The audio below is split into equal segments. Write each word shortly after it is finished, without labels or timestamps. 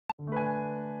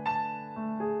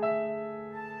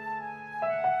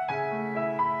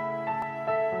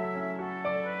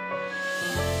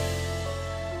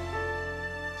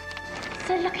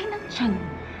Sa laki ng tiyan,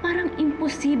 parang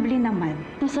imposible naman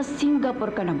na sa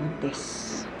Singapore ka nabuntis.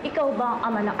 Ikaw ba ang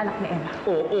ama ng anak ni Emma?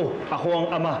 Oo, ako ang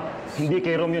ama. Hindi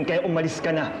kay Rom yun, kaya umalis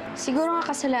ka na. Siguro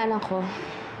nga kasalanan ko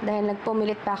dahil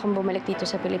nagpumilit pa akong bumalik dito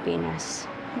sa Pilipinas.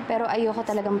 Pero ayoko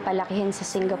talagang palakihin sa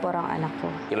Singapore ang anak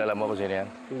ko. Kilala mo ko sino yan?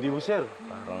 Hindi mo, sir.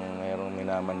 Parang mayroong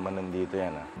minaman-manan dito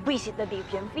yan, ha? Visit na Dave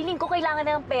yan. Feeling ko kailangan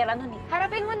na ng pera nun eh.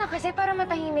 Harapin mo na kasi para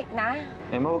matahimik na.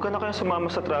 Emma, huwag ka na kaya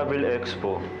sumama sa travel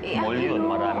expo. Mall yun,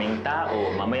 maraming tao.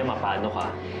 Mamaya mapano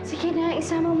ka. Sige na,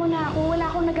 isama mo na ako.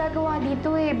 Wala akong nagagawa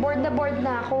dito eh. Bored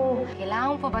na ako.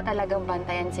 Kailangan pa ba talagang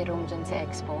bantayan si Rom dyan sa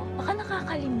Expo? Baka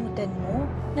nakakalimutan mo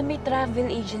na may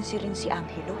travel agency rin si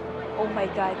Angelo. Oh my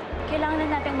God. Kailangan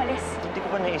na natin malis. Hindi ko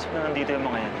pa naisip na nandito yung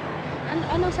mga yan.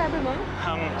 Anong sabi mo?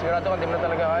 Sigurado ka, di mo na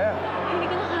talaga kaya. Hindi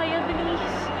ko na kaya,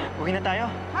 bilis. Uwi na tayo.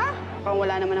 Mukhang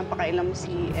wala naman ang pakailam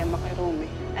si Emma kay Rome.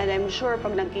 And I'm sure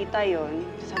pag nagkita yon,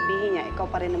 sabihin niya, ikaw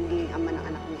pa rin ang magiging ama ng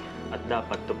anak niya. At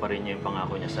dapat to pa rin niya yung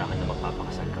pangako niya sa akin na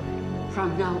magpapakasal kami.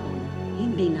 From now on,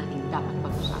 hindi natin dapat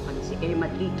pag-usapan si Emma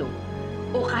dito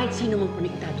o kahit sino mang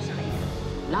konektado sa kanya.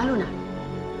 Lalo na,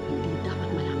 hindi dapat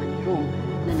malaman ni Rome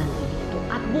na nandito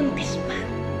at buntis pa.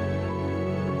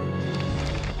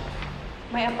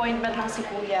 May appointment lang si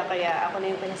Kuya, kaya ako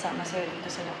na yung pinasama sa'yo dito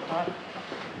sa doktor.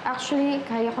 Actually,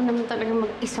 kaya ko naman talaga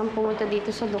mag-isang pumunta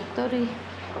dito sa doktor eh.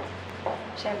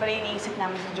 Siyempre, iniisip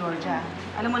namin si Georgia.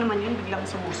 Alam mo naman yun, biglang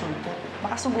sumusunod.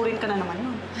 Baka sugurin ka na naman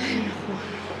nun.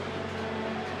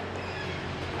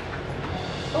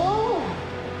 Oh!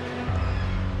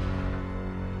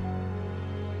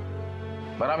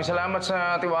 Maraming salamat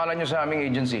sa tiwala niyo sa aming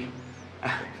agency.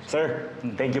 Sir,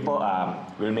 thank you po.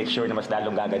 We'll make sure na mas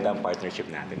lalong gaganda ang partnership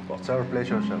natin po. It's our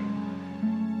pleasure, sir.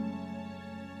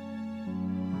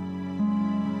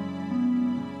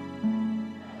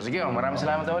 Sige, maraming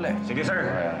salamat na ulit. Sige, sir.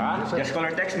 Ha? Just call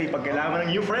or text me pag kailangan mo ng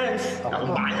new friends.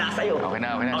 Ako bahala sa'yo. Okay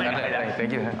na. Okay.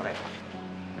 Thank you. Okay.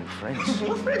 My friends.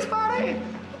 New friends, pare.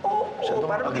 Oo,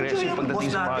 para Aggressive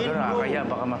pagdating sa mother, ha? Kaya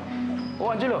baka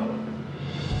Oh, Angelo.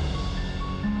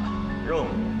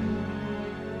 Rome.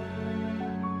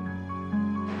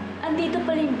 Andito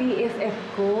pala yung BFF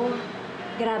ko.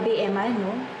 Grabe, Emma,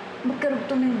 no?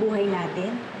 Magkarugtong ng buhay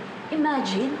natin.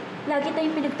 Imagine, lagi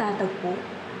tayong pinagtatagpo.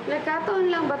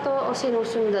 Nagkataon lang ba to o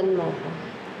sinusundan mo ko?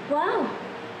 Wow!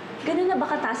 Ganun na ba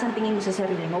kataas ang tingin mo sa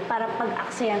sarili mo para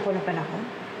pag-aksayan ko ng panahon?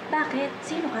 Bakit?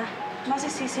 Sino ka?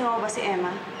 Masisisi mo ba si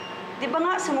Emma? Di ba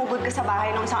nga sumugod ka sa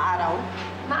bahay nung isang araw?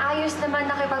 Maayos naman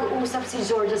nakipag-usap si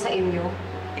Georgia sa inyo.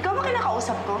 Ikaw ba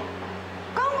kinakausap ko?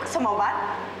 Ikaw ang sumabat?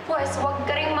 Pwes, huwag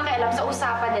ka rin makialam sa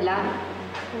usapan nila.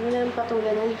 Ano na ang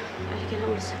patulanan? Halika na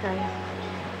ulit sa tayo.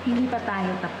 Hindi pa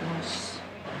tayo tapos.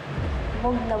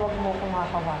 Huwag na huwag mo kong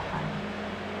hahawakan.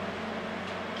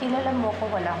 Kilala mo ko,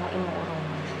 wala akong inuurong.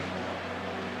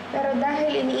 Pero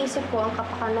dahil iniisip ko ang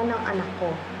kapakanan ng anak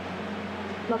ko,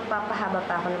 magpapahaba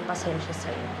pa ako ng pasensya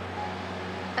sa'yo.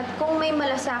 At kung may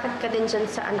malasakit ka din dyan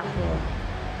sa anak mo,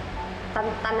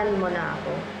 tantanan mo na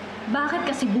ako. Bakit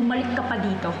kasi bumalik ka pa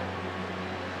dito?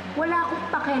 Wala akong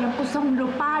pakialam kung saan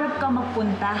lupalop ka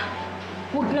magpunta.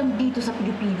 Huwag lang dito sa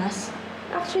Pilipinas.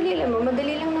 Actually, alam mo,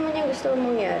 madali lang naman yung gusto mong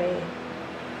mangyari.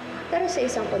 Pero sa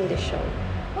isang kondisyon.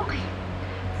 Okay,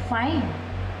 fine.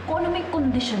 Kung ano may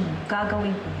kondisyon mo,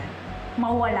 gagawin ko yan.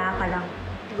 Mawala ka lang.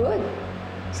 Good.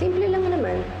 Simple lang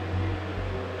naman.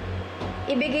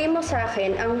 Ibigay mo sa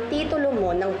akin ang titulo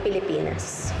mo ng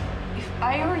Pilipinas. If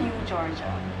I were you,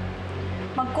 Georgia,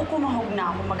 magkukumahog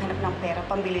na ako maghanap ng pera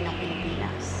pambili ng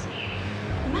Pilipinas.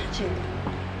 Imagine,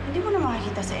 hindi mo na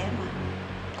makikita si Emma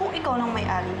kung ikaw nang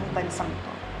may-ari ng bansang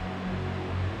to.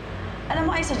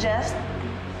 Alam mo, I suggest,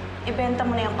 ibenta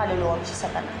mo na yung kaluluwa mo sa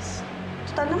Satanas.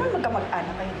 Total naman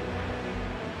magkamag-anak kayo.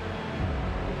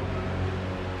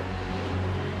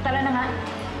 Tara na nga.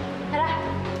 Tara.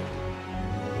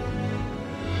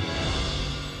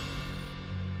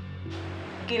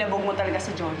 Kinabog mo talaga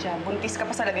si Georgia. Buntis ka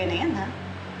pa sa lagay na yan, ha?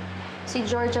 Si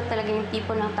Georgia talaga yung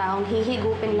tipo ng taong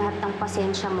hihigupin lahat ng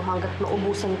pasensya mo hanggat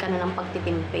maubusan ka na ng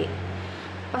pagtitimpi.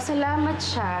 Pasalamat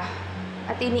siya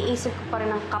at iniisip ko pa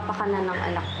rin ang kapakanan ng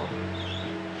anak ko.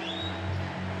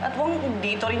 At huwag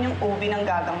dito rin yung ubi ng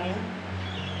gagang mo.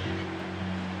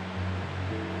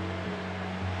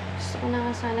 Gusto ko na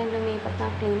nga sanang lumipat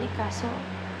ng clinic kaso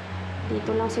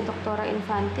dito lang si Doktora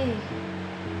Infante.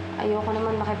 Ayoko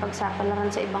naman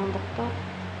makipagsapalaran sa ibang doktor.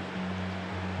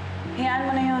 Hayaan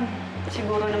mo na yun.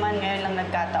 Siguro naman ngayon lang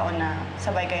nagkataon na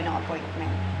sabay kayo ng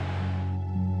appointment.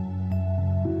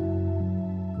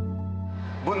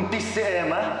 Buntis si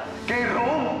Emma? Kay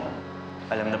Rome?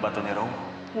 Alam na ba ito ni Rome?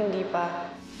 Hindi pa.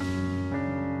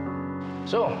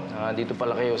 So, dito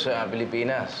pala kayo sa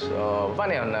Pilipinas. So,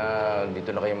 paano yun?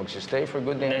 Dito na kayo magsistay for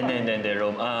good na yun? Hindi,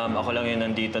 Rome. Ako lang yun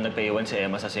nandito, nagpaiwan si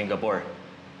Emma sa Singapore.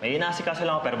 May inasikaso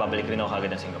lang ako pero babalik rin ako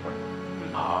kagad ng Singapore.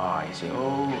 Ah, I see.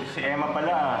 Oh, si Emma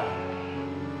pala.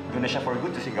 Doon na siya for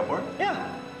good sa Singapore? Yeah.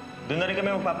 Doon na rin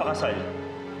kami magpapakasal.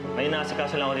 May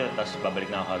inasikaso lang ako dito, tapos babalik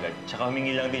na ako kagad. Tsaka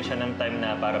humingi lang din siya ng time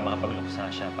na para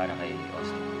makapagluksa siya para kay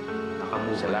Austin.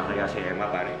 Nakamusa lang kaya si Emma,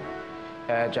 pare.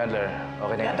 Chandler,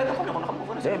 okay na yan? Yata ako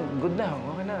nakamuha na Hindi, good na.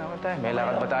 Okay na, okay tayo. May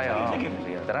lakad pa tayo. Sige.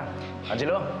 Sige, tara.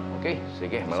 Angelo, okay.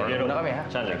 Sige, mag-order na kami, ha?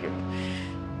 Chandler. Thank you.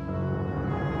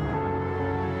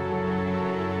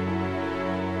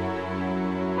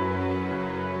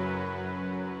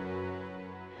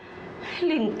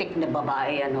 Lintik na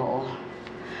babae, ano?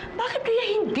 Bakit kaya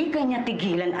hindi kanya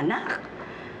tigilan, anak?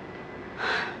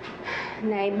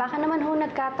 Nay, baka naman ho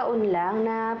nagkataon lang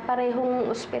na parehong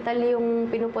ospital yung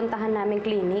pinupuntahan naming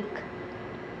klinik.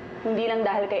 Hindi lang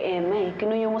dahil kay Emma eh.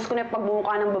 Kinuyumos ko na yung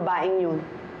pagmumukha ng babaeng yun.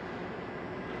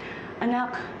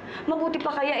 Anak, mabuti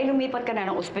pa kaya lumipat ka na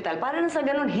ng ospital para na sa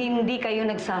ganun hindi kayo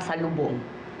nagsasalubong.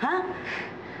 Ha?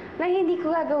 Nay, hindi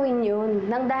ko gagawin yun.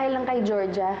 Nang dahil lang kay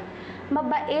Georgia.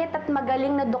 Mabait at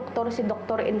magaling na doktor si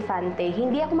Dr. Infante.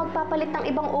 Hindi ako magpapalit ng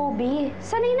ibang OB.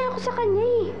 Sanay na ako sa kanya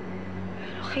eh.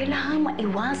 Pero kailangan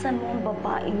maiwasan mo ang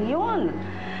babaeng yun.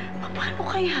 Paano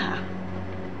kaya?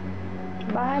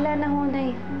 Bahala na ho,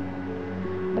 Nay.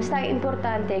 Basta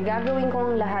importante, gagawin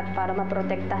ko ang lahat para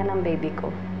maprotektahan ang baby ko.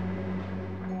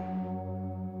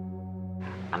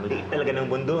 Ang liit talaga ng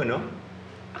mundo, no?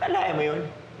 Akalain mo yun?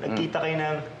 Nagkita kayo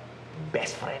ng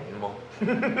best friend mo.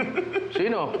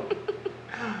 Sino?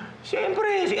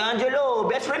 Siyempre, si Angelo.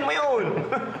 Best friend mo yun.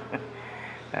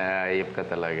 Ayop ka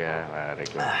talaga, pare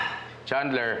ko.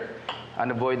 Chandler,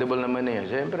 unavoidable naman eh.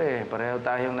 Siyempre, pareho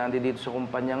tayong nandito sa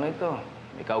kumpanyang ito.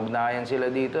 May kaugnayan sila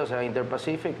dito sa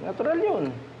Inter-Pacific. Natural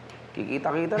yun.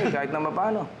 Kikita-kita rin kahit na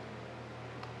mapano.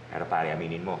 Pero pare,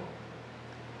 aminin mo.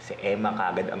 Si Emma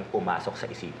kagad ang pumasok sa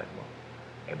isipan mo.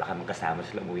 Eh baka magkasama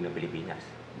sila umuwi ng Pilipinas.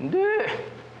 Hindi.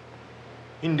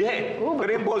 Hindi! Oh, Pero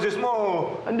yung boses mo...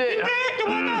 Hindi. Hindi!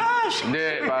 Tumataas! Hindi,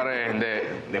 pare, hindi.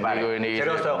 Hindi, pare. ko iniisip.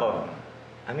 Seryoso ako.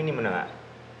 Aminin mo na nga.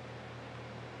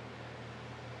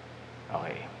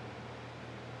 Okay.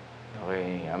 Okay,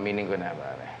 aminin ko na,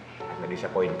 pare. At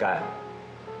na-disappoint ka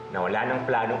na wala nang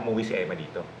plano umuwi si Emma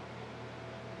dito.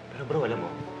 Pero bro, alam mo,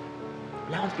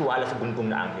 wala akong tiwala sa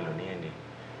bungkong na Angelo na yan eh.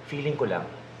 Feeling ko lang,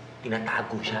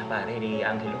 tinatago siya, pare, ni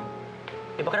Angelo.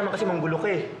 Eh baka naman kasi manggulo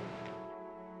ka eh.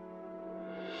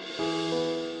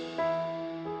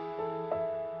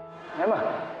 Emma,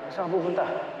 saan ka pupunta?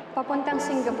 Papuntang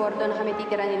Singapore, doon kami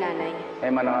titira ni Nanay.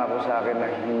 Emma, nangako sa akin na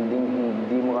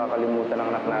hindi mo kakalimutan ang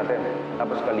anak natin.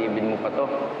 Tapos kalibin mo pa to.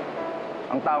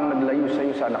 Ang taong naglayo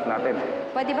sa'yo sa anak natin.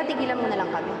 Pwede ba tigilan mo na lang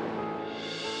kami?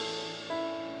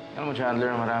 Alam mo,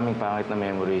 Chandler, maraming pangit na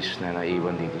memories na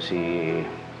naiwan dito si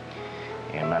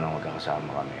Emma nung magkakasama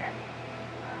kami.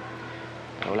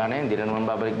 Pero wala na yun, hindi na naman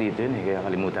babalik dito yun eh, kaya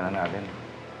kalimutan na natin.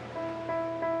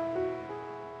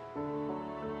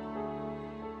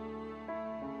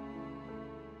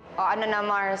 O ano na,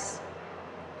 Mars?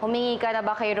 Humingi ka na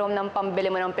ba kay Rome ng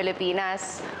pambili mo ng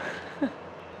Pilipinas?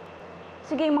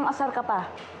 Sige, mang asar ka pa.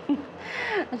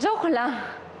 Joke lang.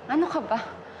 Ano ka ba?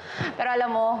 Pero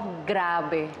alam mo,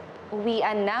 grabe.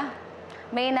 Uwian na.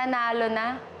 May nanalo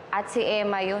na. At si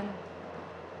Emma yun.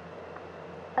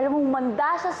 Alam mo,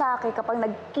 manda siya sa akin kapag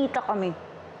nagkita kami.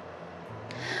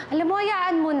 Alam mo,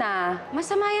 hayaan mo na.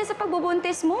 Masama yan sa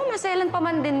pagbubuntis mo. Maselan pa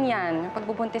man din yan.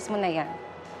 Pagbubuntis mo na yan.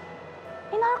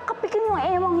 Eh, nakakapikin yung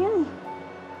ewang yun eh.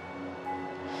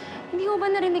 Hindi mo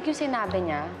ba narinig yung sinabi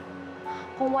niya?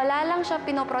 Kung wala lang siya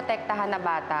pinoprotektahan na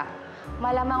bata,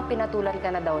 malamang pinatulan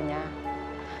ka na daw niya.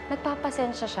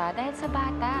 Nagpapasensya siya dahil sa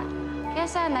bata. Kaya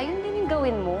sana, yun din yung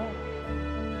gawin mo.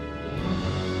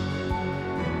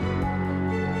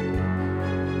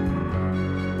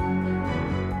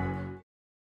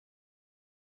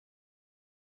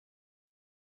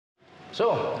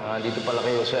 So, dito pala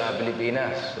kayo sa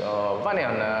Pilipinas. So, paano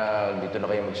yun? Dito na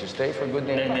kayo magsistay for good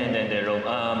na yun? Hindi, Rome.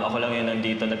 Ako lang yun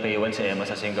nandito, nagpaiwan si Emma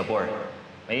sa Singapore.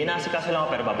 May inasikaso lang ako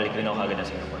pero babalik rin ako kagad ng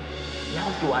Singapore. Wala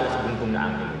akong tiwala sa bungkong na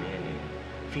Angelo na yan eh.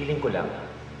 Feeling ko lang,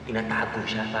 tinatago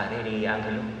siya, pare, ni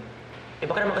Angelo. Eh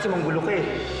baka naman kasi manggulo ka eh.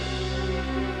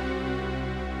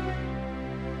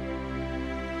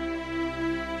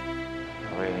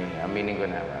 Okay, aminin ko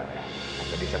na, pare. At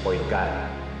na-disappoint ka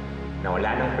na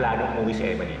wala nang plano umuwi si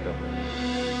Emma dito.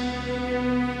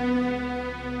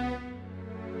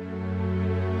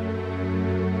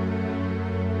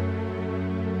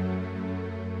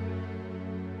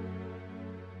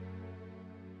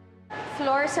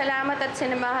 Flor, salamat at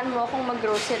sinamahan mo akong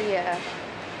mag-grocery, ah.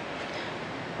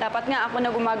 Dapat nga ako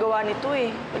na gumagawa nito eh.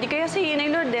 O di kaya si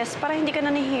Inay Lourdes para hindi ka na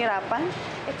nahihirapan.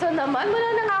 Ito naman, wala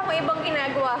na nga ako ibang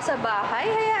ginagawa sa bahay.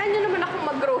 Hayaan niyo naman akong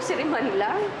mag-grocery man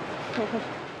lang.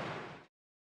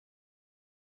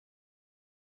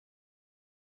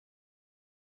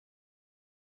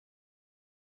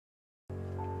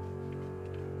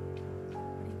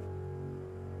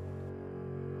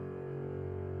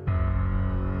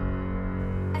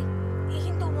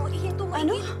 Ihinto mo,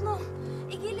 Ano? igilid mo.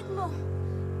 Igilid mo.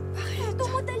 Ihinto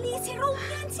mo, dali. Si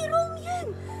Rome yan.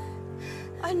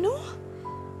 Ano?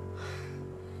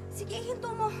 Sige, ihinto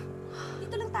mo.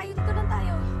 Dito lang tayo.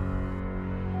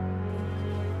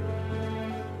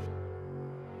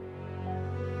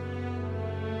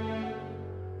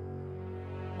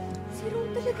 Si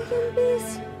Rome talaga yan, Bes.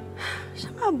 Siya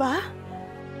nga ba?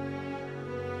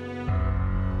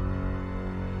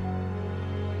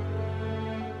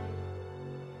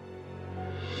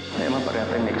 Emma, pareha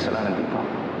tayong may kasalanan dito.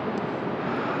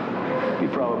 We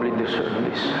probably deserve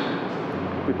this.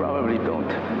 We probably don't.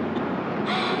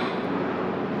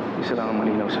 Isa lang ang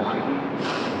malinaw sa akin.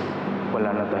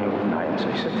 Wala na tayong ugnayan sa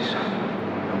isa't isa.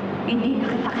 Hindi na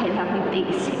kita kailangang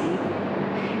tiisin.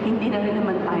 Hindi na rin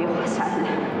naman tayo kasal.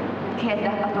 Kaya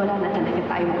dapat wala na talaga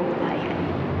tayong ugnayan.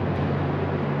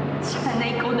 Sana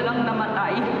ikaw na lang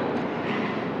namatay.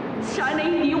 Sana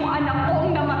hindi yung anak ko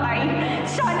ang namatay.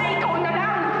 Sana ikaw na lang!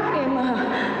 Emma.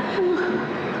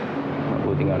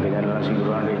 Mabuti nga ganyan lang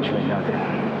siguro ang arrangement natin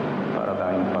para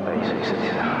tayong patay sa isa't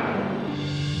isa.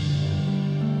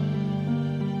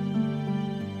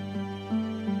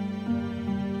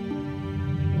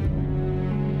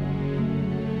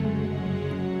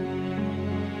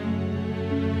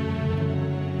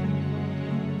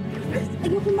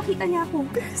 Ayoko makita niya ako.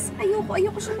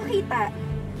 Ayoko siya makita.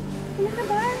 Ano na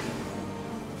ba?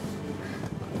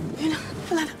 Wala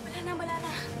na. Wala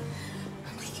na.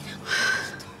 Makikinama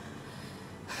dito.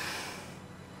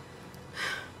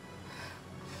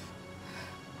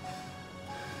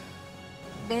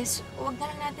 Bes, huwag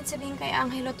na lang natin sabihin kay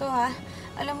Angelo to, ha?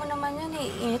 Alam mo naman yan, eh.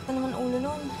 Init na naman ulo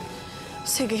nun.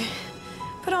 Sige.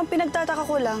 Pero ang pinagtataka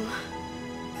ko lang,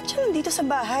 ba't siya nandito sa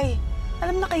bahay?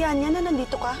 Alam na kaya niya na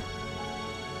nandito ka?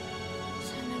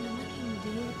 Sana naman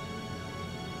hindi.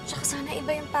 Tsaka sana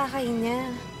iba yung pakay niya.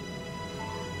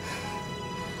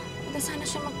 Huwag na sana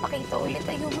siya magpakita ulit.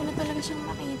 Ayoko na talaga siyang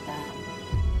makita.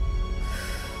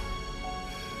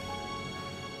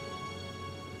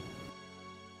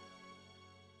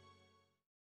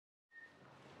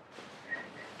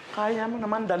 Kaya mo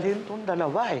naman dalhin itong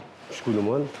dalawa eh. Diyos ko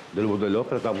naman, dalawa-dalawa,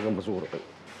 pinatapos ng basura.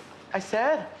 Ay,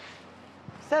 sir.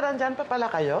 Sir, andyan pa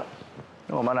pala kayo?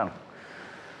 Oo, Manang.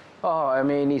 Oo,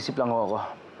 may iniisip lang ako.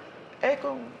 Eh,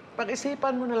 kung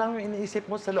pag-isipan mo na lang yung iniisip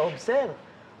mo sa loob, sir.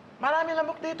 Marami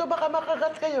lamok dito, baka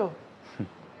makagat kayo.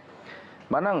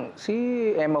 Manang, si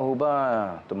Emma ho ba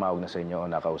tumawag na sa inyo o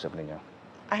nakausap ninyo?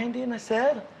 Ah, hindi na,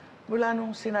 sir. Mula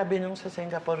nung sinabi niyong sa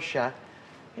Singapore siya,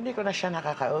 hindi ko na siya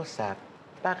nakakausap.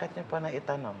 Bakit niyo pa na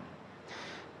itanong?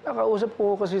 Nakausap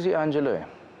ko kasi si Angelo eh.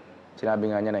 Sinabi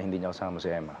nga niya na hindi niya kasama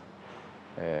si Emma.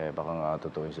 Eh, baka nga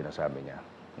totoo yung sinasabi niya.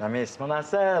 Na-miss mo na,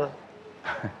 sir.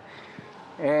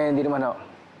 Hindi naman ho.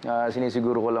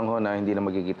 Sinisiguro ko lang ho na hindi na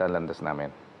magkikita ang landas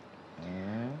namin.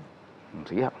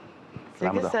 Sige ha. Sige,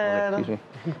 Salamat, sir. Okay,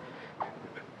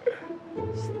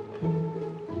 excuse me.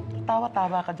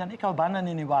 Tawa-tawa ka dyan. Ikaw ba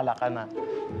naniniwala ka na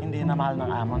hindi na mahal ng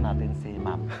amo natin si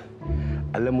ma'am?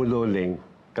 Alam mo, Loleng,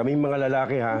 kaming mga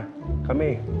lalaki, ha?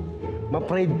 Kami.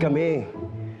 Ma-pride kami.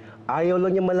 Ayaw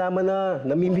lang niya malaman na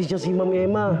namimiss niya si Ma'am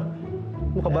Emma.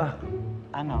 Ano ka ba?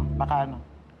 Ano? Baka ano?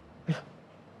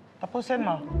 Tapusin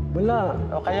mo. Wala.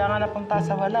 O kaya nga napunta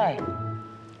sa wala eh.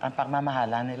 Ang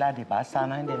pagmamahala nila, di ba?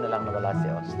 Sana hindi na lang nawala si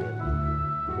Austin.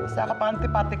 Isa ka pa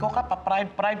antipatiko ka,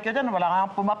 pa-pride ka dyan. Wala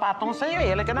kang pumapatong sa'yo eh.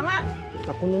 Halika na nga.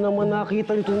 Ako na naman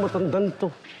nakita nitong matandang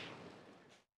to.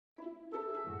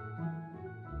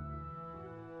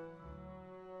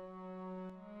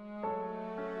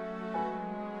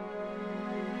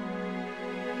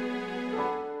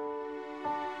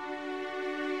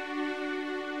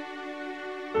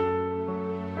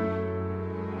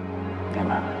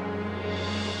 Emma,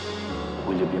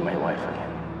 will you be my wife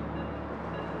again?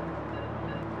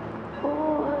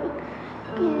 Huwag.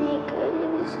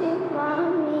 Kinikilig si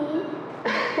Mami.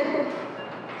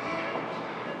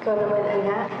 Ikaw naman,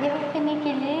 anak. Di ako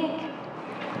kinikilig.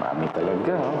 Mami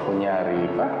talaga, oh. Kunyari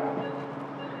pa.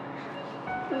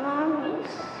 Mami,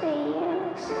 say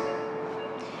yes.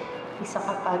 Isa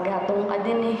ka pa, gatong ka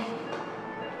din eh.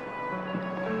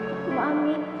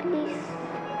 Mami, please.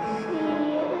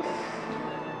 Say yes.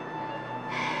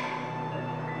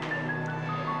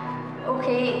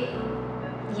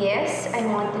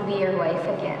 be your wife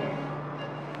again.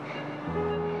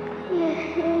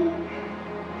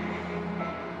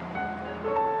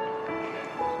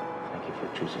 Thank you for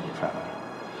choosing your family.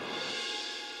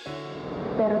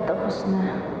 Pero tapos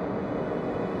na.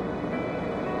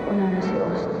 Wala na si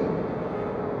Austin.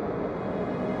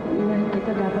 Hindi na rin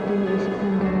kita dapat iniisip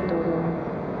ng ganito, Rom.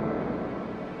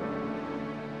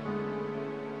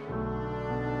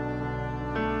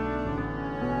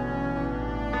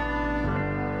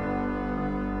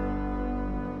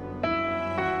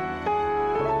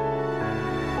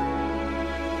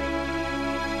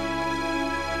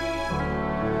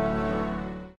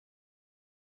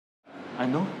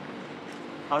 Ano?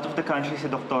 Out of the country si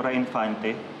Doktora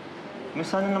Infante? May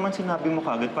sana naman sinabi mo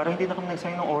kagad para hindi na kami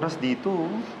nagsayang ng oras dito.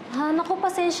 Naku,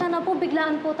 pasensya na po.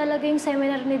 Biglaan po talaga yung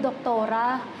seminar ni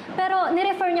Doktora. Pero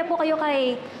nirefer niya po kayo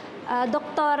kay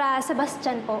Doktora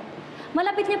Sebastian po.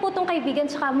 Malapit niya po itong kaibigan,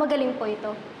 tsaka magaling po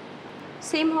ito.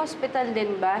 Same hospital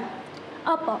din ba?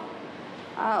 Opo.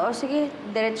 O sige,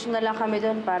 diretso na lang kami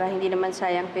doon para hindi naman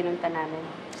sayang pinunta namin.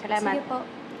 Salamat. Sige po.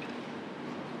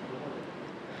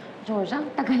 Georgia, ang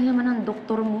tagal naman ng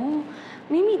doktor mo.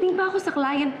 May meeting pa ako sa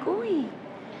client ko eh.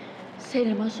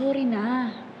 Selma, sorry na.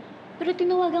 Pero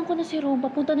tinawagan ko na si Rom,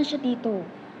 papunta na siya dito.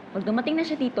 Pag dumating na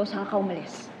siya dito, saka ka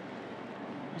umalis.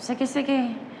 Sige,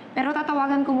 sige. Pero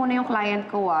tatawagan ko muna yung client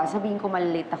ko, Sabihin ko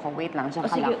malilate ako. Wait lang, siya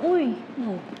ka Sige, lang. uy.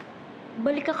 No.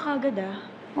 Balik ka kagad,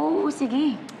 Oo,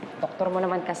 sige. Doktor mo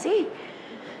naman kasi.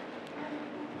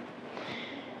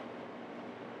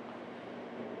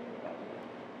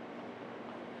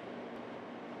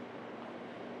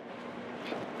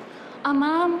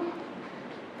 Ma'am.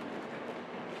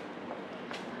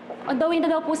 On the way na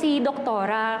daw po si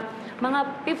Doktora.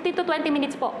 Mga 15 to 20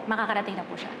 minutes po, makakarating na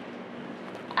po siya.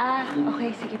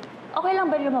 Okay, sige. Okay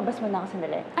lang ba lumabas mo na ako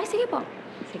sandali? Ay, sige po.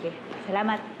 Sige,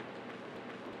 salamat.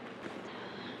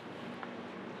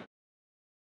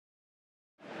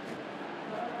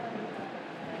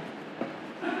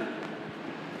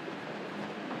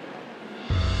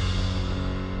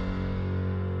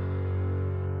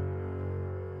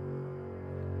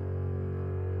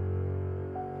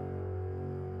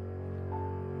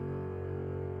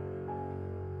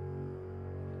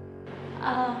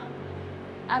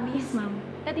 Amidst, ma'am.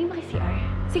 Pwede yung maki-CR?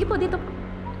 Sige po, dito po.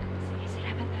 Sige,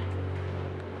 salamat na.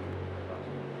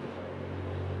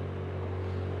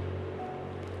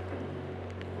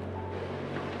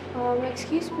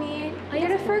 Excuse me.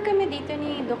 I-refer kami dito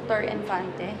ni Dr.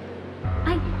 Infante.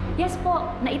 Ay, yes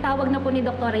po. Naitawag na po ni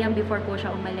Doktora yan before po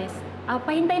siya umalis.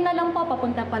 Pahintay na lang po.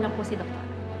 Papunta pa lang po si Doktora.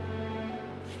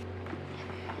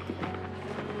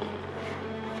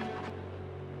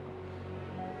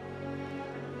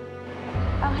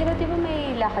 Angelo, di ba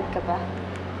may lakad ka ba?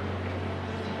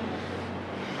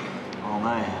 Oo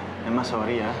nga eh. Emma,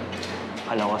 sorry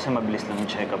Akala ko kasi mabilis lang yung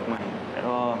check-up mo eh.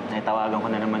 Pero naitawagan ko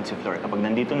na naman si Flor. Kapag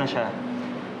nandito na siya,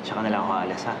 tsaka na lang ako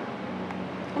aalis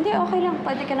Hindi, okay lang.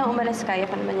 Pwede ka nang umalis. Kaya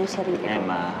pa naman yung sarili ko.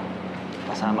 Emma,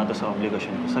 kasama to sa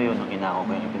obligasyon ko sa'yo nung inako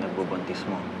ko yung pinagbubuntis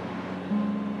mo.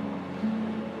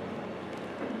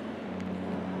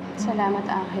 Salamat,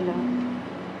 Angelo.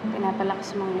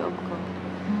 Pinapalakas mong loob ko.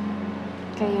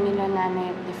 Kayo nila nanay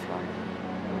at ni Flor.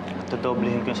 At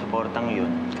tudoblehin ko yung supportang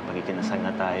yun kapag ikinasal na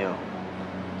tayo.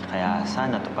 Kaya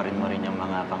sana tuparin mo rin yung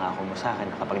mga pangako mo sa akin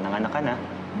na kapag nanganak ka na,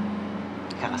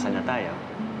 kakasal na tayo.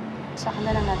 Saka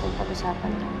na lang natin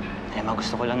pag-usapan to. Emma,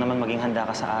 gusto ko lang naman maging handa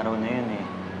ka sa araw na yun eh.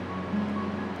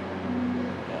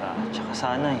 Kaya, tsaka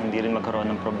sana hindi rin magkaroon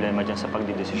ng problema dyan sa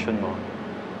pagdidesisyon mo.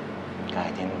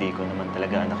 Kahit hindi ko naman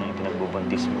talaga anak yung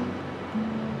pinagbubuntis mo.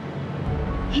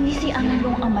 Hindi si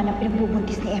Angelo ang ama na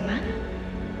pinagbubuntis ni Emma?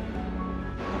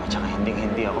 At tsaka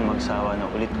hindi ako magsawa na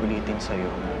ulit-ulitin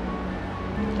sa'yo.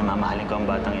 Namamahalin ko ang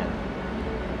batang yan.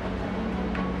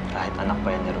 Kahit anak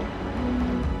pa yan ni Ron.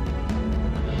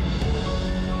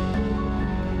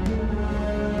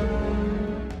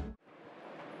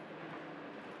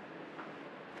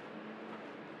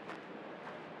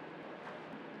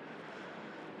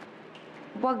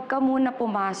 Huwag ka muna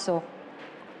pumasok.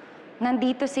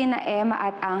 Nandito sina Emma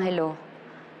at Angelo.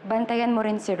 Bantayan mo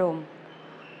rin si Rom.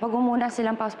 Huwag mo muna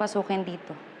silang paspasukin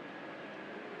dito.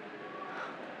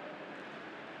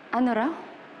 Ano raw?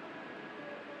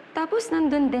 Tapos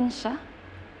nandun din siya?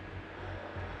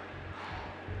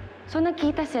 So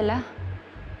nagkita sila?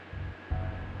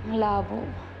 Ang labo.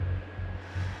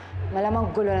 Malamang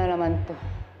gulo na naman to.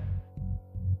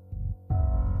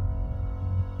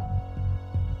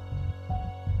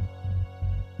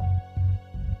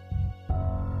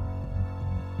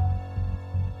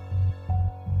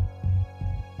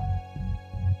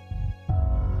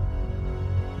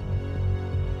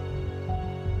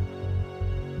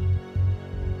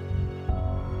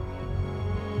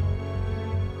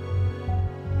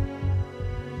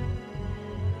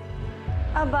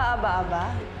 Aba.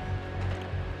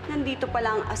 Nandito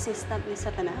pala ang assistant ni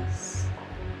Satanas.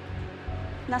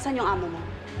 Nasaan yung amo mo?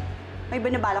 May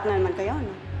binabalak na naman kayo,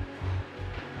 no?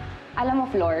 Alam mo,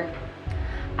 Flor,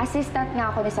 assistant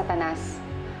nga ako ni Satanas.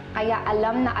 Kaya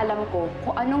alam na alam ko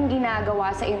kung anong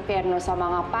ginagawa sa impyerno sa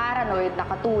mga paranoid na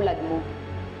katulad mo.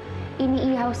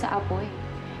 Iniihaw sa apoy.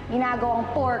 Ginagawang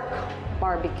pork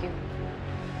barbecue.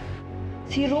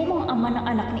 Si Rome ang ama ng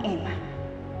anak ni Emma.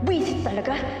 Buisit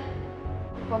talaga.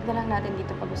 Huwag na lang natin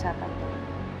dito pag-usapan.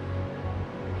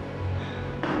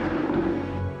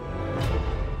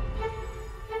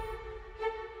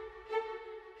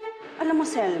 Alam mo,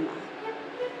 Selma,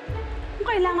 kung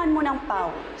kailangan mo ng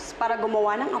powers para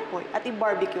gumawa ng apoy at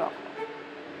i-barbecue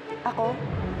ako,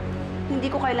 hindi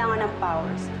ko kailangan ng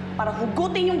powers para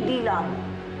hugutin yung dila mo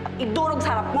at idurog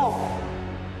sa harap mo.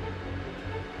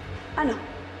 Ano?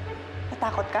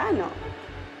 Natakot ka, ano?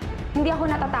 Hindi ako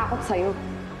natatakot sa'yo.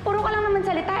 Puro ka lang naman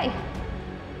salita eh.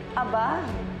 Aba,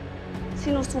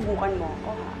 sinusubukan mo ako,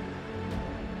 ha?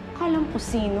 Kalam ko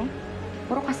sino.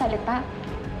 Puro ka salita.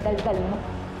 Daldal mo.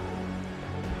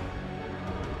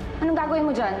 Anong gagawin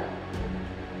mo dyan?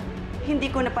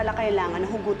 Hindi ko na pala kailangan na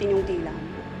hugutin yung dila mo.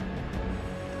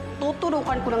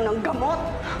 Tuturukan ko lang ng gamot.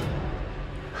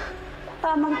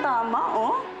 Tamang-tama,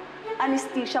 oh.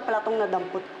 Anesthesia pala tong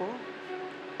nadampot ko.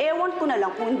 Ewan ko na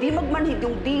lang kung hindi magmanhid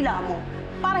yung dila mo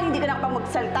para hindi ka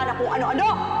nakapag-magsalita na kung ano-ano!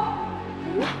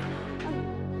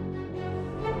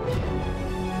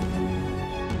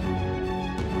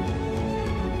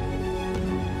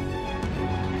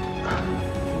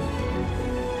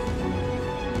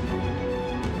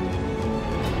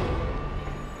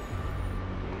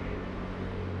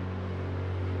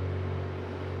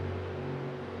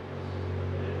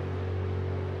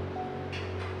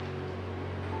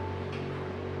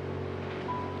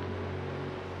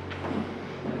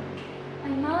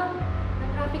 Ay, ma'am.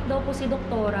 Na-traffic daw po si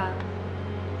Doktora.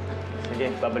 Sige,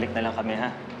 babalik na lang kami,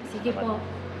 ha? Sige po.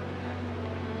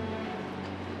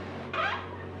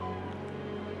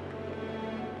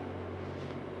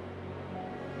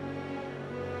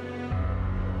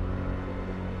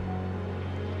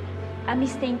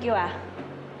 Miss, thank you, ah.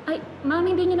 Ay, ma'am,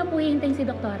 hindi niyo na po hihintayin si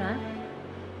Doktora?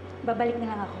 Babalik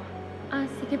na lang ako.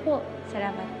 Sige po.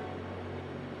 Salamat.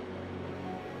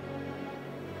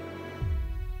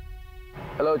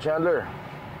 Hello, Chandler.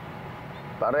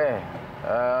 Pare,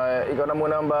 ikaw na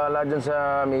muna ang bahala dyan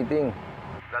sa meeting.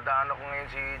 Dadaan ako ngayon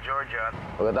si Georgia.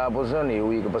 Pagkatapos nun,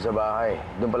 iuwi ko pa sa bahay.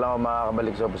 Doon pa lang ako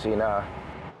makakabalik sa opisina, ha?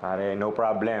 Pare, no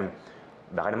problem.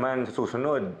 Baka naman sa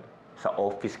susunod, sa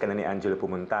office ka na ni Angelo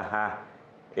pumunta, ha?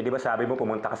 Eh, di ba sabi mo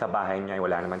pumunta ka sa bahay niya,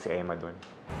 wala naman si Emma doon.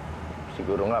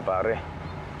 Siguro nga, pare.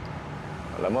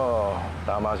 Alam mo,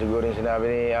 tama siguro yung sinabi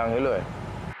ni Angelo, eh.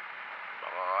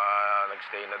 Baka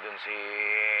nagstay na dun si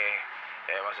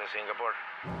Emma sa Singapore.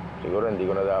 Siguro hindi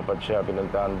ko na dapat siya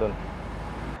pinuntahan dun.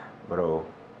 Bro,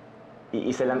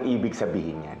 iisa lang ibig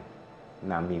sabihin yan.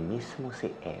 Nami-miss mo si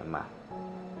Emma.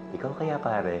 Ikaw kaya,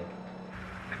 pare?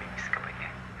 Nami-miss ka ba niya?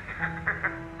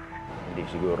 Hindi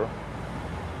siguro.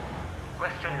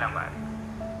 Question naman.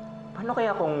 Paano kaya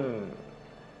kung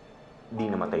di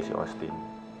namatay si Austin?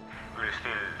 Will you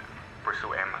still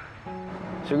pursue Emma?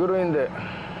 Siguro hindi.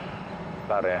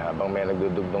 Pare, habang may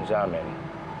nagdudugtong sa amin,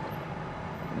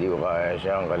 hindi ko kaya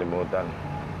siyang kalimutan.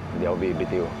 Hindi ako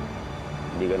bibitiw.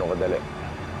 Hindi ganun kadali.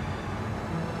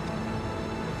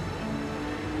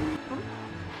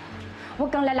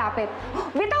 Huwag kang lalapit.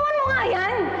 Bitawan mo nga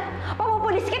yan!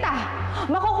 Papupulis kita!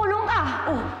 Makukulong ka!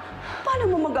 Oh, paano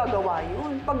mo magagawa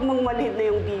yun pag mangmalhid na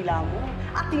yung dila mo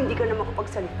at hindi ka na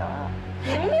makapagsalita?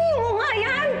 Hindi mo nga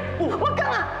yan! Huwag ka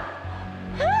nga!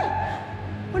 Ha?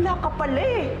 Wala ka pala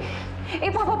eh.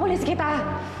 Ipapapulis kita!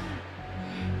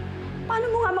 Paano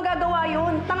mo nga magagawa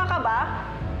yun? Tanga ka ba?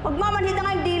 Magmamanhid na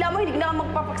nga yung dila mo, hindi ka na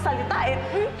magpapagsalita eh.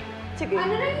 Sige.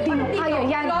 Ano na Di mo kaya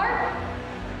yan! Flor?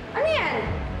 Ano yan?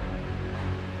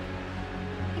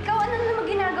 Ikaw, ano naman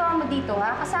ginagawa mo dito,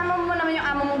 ha? Kasama mo naman yung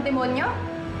amo mong demonyo?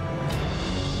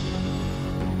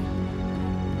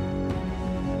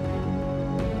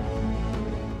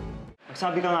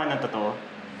 Magsabi ka nga ng totoo.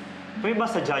 May ba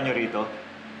sadya nyo rito?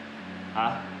 Ha?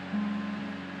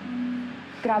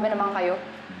 Grabe naman kayo.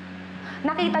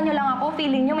 Nakita nyo lang ako,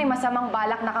 feeling nyo may masamang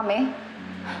balak na kami.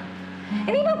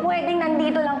 Hindi ba pwedeng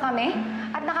nandito lang kami?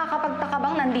 At nakakapagtaka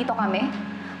bang nandito kami?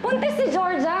 Buntis si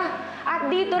Georgia!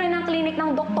 At dito rin ang klinik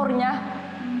ng doktor niya.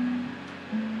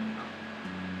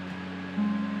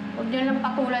 Huwag niyo lang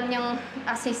patulan yung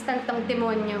assistant ng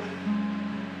demonyo.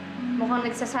 Mukhang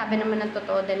nagsasabi naman ng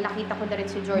totoo dahil nakita ko na rin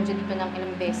si Georgia dito ng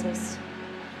ilang beses.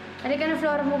 Halika na,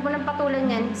 Flora. Huwag mo lang patulan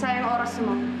yan. Sayang oras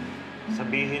mo.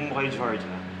 Sabihin mo kay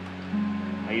Georgia,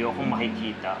 Ayokong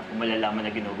makikita kung malalaman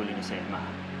na ginugulo niyo si Emma.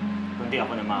 Kundi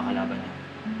ako na makakalaban niyo.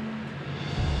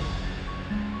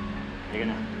 Halika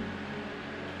na.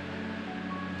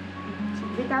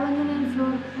 Bitawan mo na yung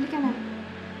floor. Halika na.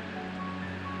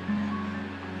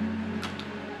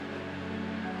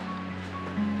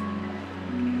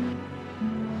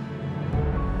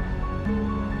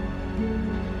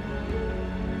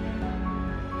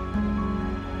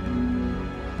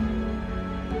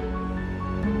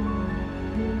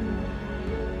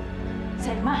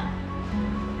 Selma!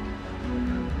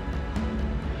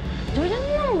 Jordan, ano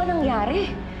naman ba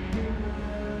nangyari?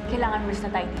 Kailangan umalis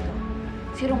na tayo dito.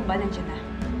 Si Rong ba nandiyan na?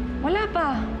 Wala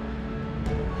pa.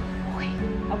 Okay.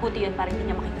 Mabuti yun para hindi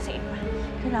niya makita si Emma.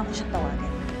 Kailangan ko siyang tawagan.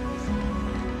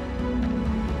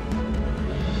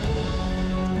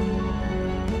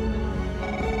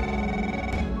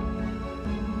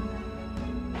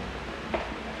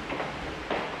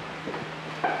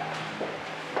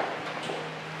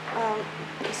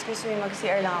 Excuse me,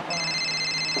 mag-CR lang ako.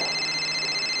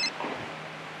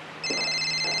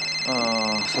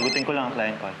 Sagutin ko lang ang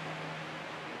client call.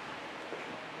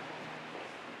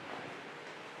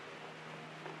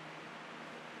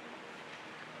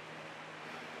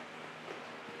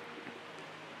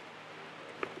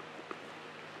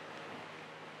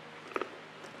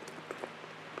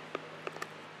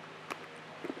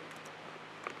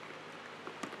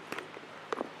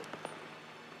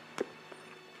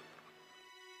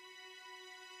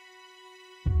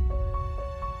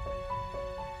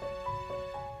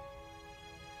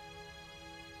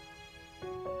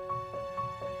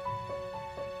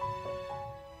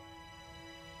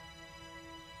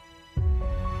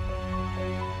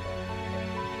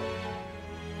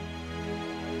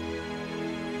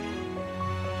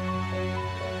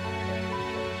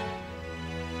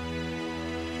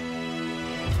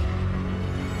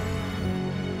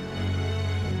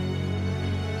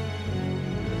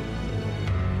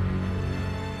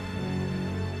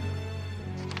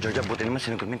 Georgia, buti naman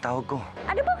sinagot mo yung tawag ko.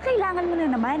 Ano ba kailangan mo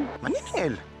na naman?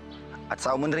 Maniningil. At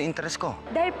sa mo na rin interest ko.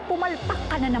 Dahil pumalpak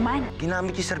ka na naman.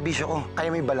 Ginamit yung serbisyo ko,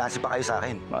 kaya may balanse pa kayo sa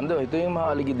akin. Mando, ito yung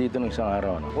makaligid dito ng isang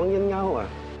araw. No? Kung yan nga ho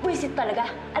Buisit talaga.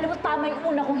 Alam mo, tama yung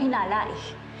una kong hinala eh.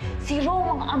 Si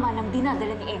Rome ang ama ng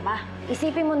dinadala ni Emma.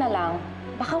 Isipin mo na lang,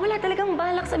 baka wala talagang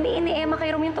balak sabihin ni Emma kay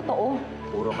Rom yung totoo.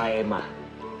 Puro ka, Emma.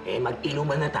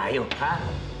 Mag-inuman na tayo, ha?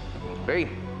 Okay.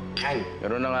 Ay.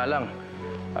 Ganun na nga lang.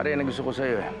 Pare, na gusto ko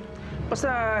sa'yo eh. Basta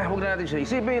huwag na natin siya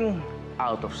isipin.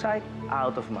 Out of sight,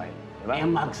 out of mind. Diba?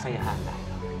 Magsayahan tayo.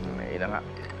 May na nga.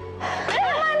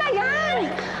 Tama na yan!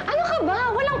 Ano ka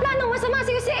ba? Walang planong masama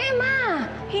sa'yo si Emma!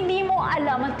 Hindi mo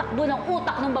alam ang takbo ng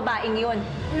utak ng babaeng yon.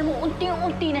 Alam mo,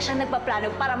 unti-unti na siya nagpaplano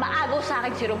para maagaw sa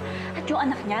akin si Rome. At yung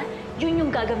anak niya, yun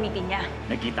yung gagamitin niya.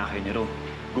 Nagkita kayo ni Rome.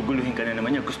 Guguluhin ka na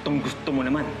naman niya. Gustong-gusto mo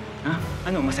naman. Ha?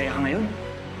 Ano, masaya ka ngayon?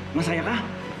 Masaya ka?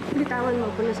 Bitawan mo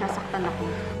ako, nasasaktan ako.